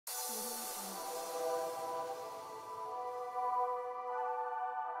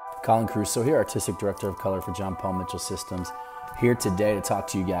Colin Caruso here, Artistic Director of Color for John Paul Mitchell Systems. Here today to talk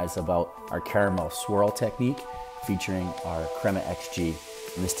to you guys about our caramel swirl technique featuring our Crema XG.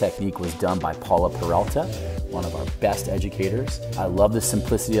 And this technique was done by Paula Peralta, one of our best educators. I love the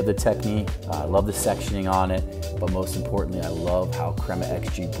simplicity of the technique, I love the sectioning on it, but most importantly, I love how Crema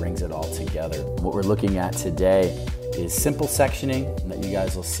XG brings it all together. What we're looking at today is simple sectioning that you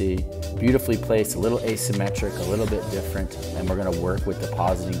guys will see, beautifully placed, a little asymmetric, a little bit different, and we're gonna work with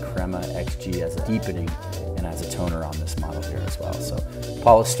depositing Crema XG as a deepening and as a toner on this model here as well. So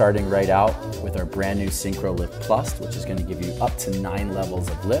Paula's starting right out with our brand new Synchro Lift Plus, which is gonna give you up to 9 levels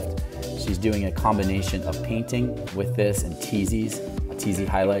of lift. She's doing a combination of painting with this and teasy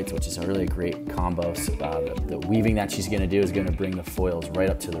highlights, which is a really great combo. So, the weaving that she's gonna do is gonna bring the foils right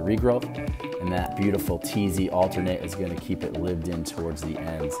up to the regrowth, and that beautiful teasy alternate is gonna keep it lived in towards the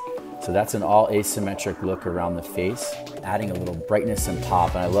ends. So that's an all asymmetric look around the face, adding a little brightness and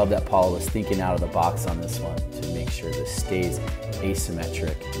pop. And I love that Paula was thinking out of the box on this one to make sure this stays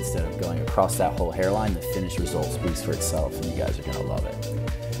asymmetric instead of going across that whole hairline. The finished result speaks for itself, and you guys are gonna love it.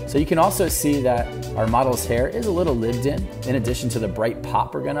 So you can also see that our model's hair is a little lived in addition to the bright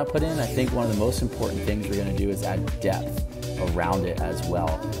pop we're gonna put in. I think one of the most important things we're gonna do is add depth around it as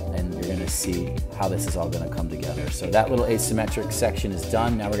well. And you're gonna see how this is all gonna come together. So that little asymmetric section is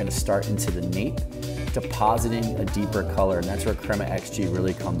done. Now we're gonna start into the nape, depositing a deeper color, and that's where Crema XG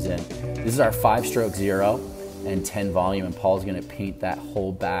really comes in. This is our 5-stroke 0 and 10 volume, and Paul's gonna paint that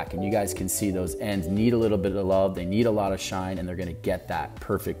whole back, and you guys can see those ends need a little bit of love, they need a lot of shine, and they're gonna get that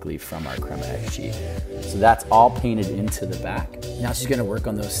perfectly from our Crema XG. So that's all painted into the back. Now she's gonna work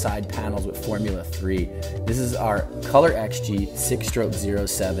on those side panels with Formula 3. This is our Color XG 6-stroke 0,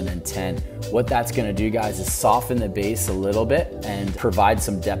 7, and 10. What that's gonna do, guys, is soften the base a little bit and provide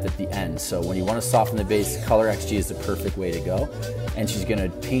some depth at the end. So when you wanna soften the base, Color XG is the perfect way to go. And she's gonna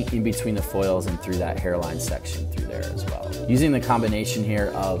paint in between the foils and through that hairline section through there as well. Using the combination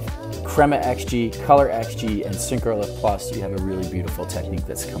here of Crema XG, Color XG, and Synchro Lift Plus, you have a really beautiful technique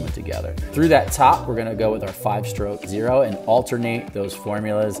that's coming together. Through that top, we're gonna go with our 5-stroke 0 and alternate those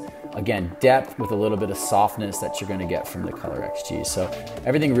formulas. Again, depth with a little bit of softness that you're gonna get from the Color XG. So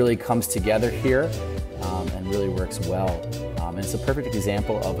everything really comes together here and really works well. And it's a perfect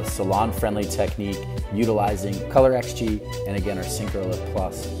example of a salon-friendly technique utilizing Color XG and again our Synchro Lift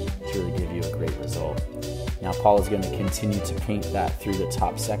Plus to really give you a great result. Now Paula's going to continue to paint that through the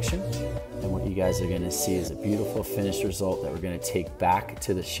top section, and what you guys are going to see is a beautiful finished result that we're going to take back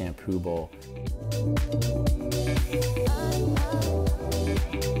to the shampoo bowl.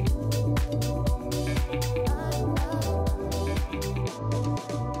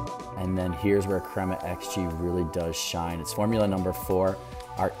 And then here's where Crema XG really does shine. It's formula number 4,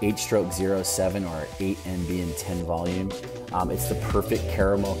 our 8-stroke 0, 7 or our 8 NB and 10 volume. It's the perfect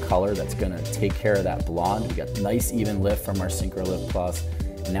caramel color that's gonna take care of that blonde. We got nice even lift from our Synchro Lift Plus.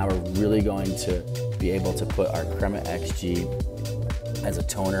 And now we're really going to be able to put our Crema XG as a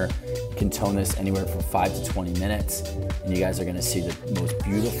toner. You can tone this anywhere from 5 to 20 minutes. And you guys are gonna see the most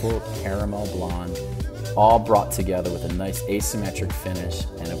beautiful caramel blonde all brought together with a nice asymmetric finish.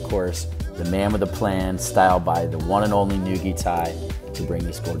 And of course, the man with a plan, styled by the one and only Noogie tie to bring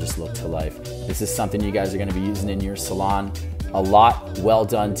this gorgeous look to life. This is something you guys are gonna be using in your salon a lot. Well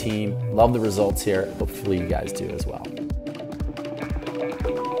done, team. Love the results here. Hopefully you guys do as well.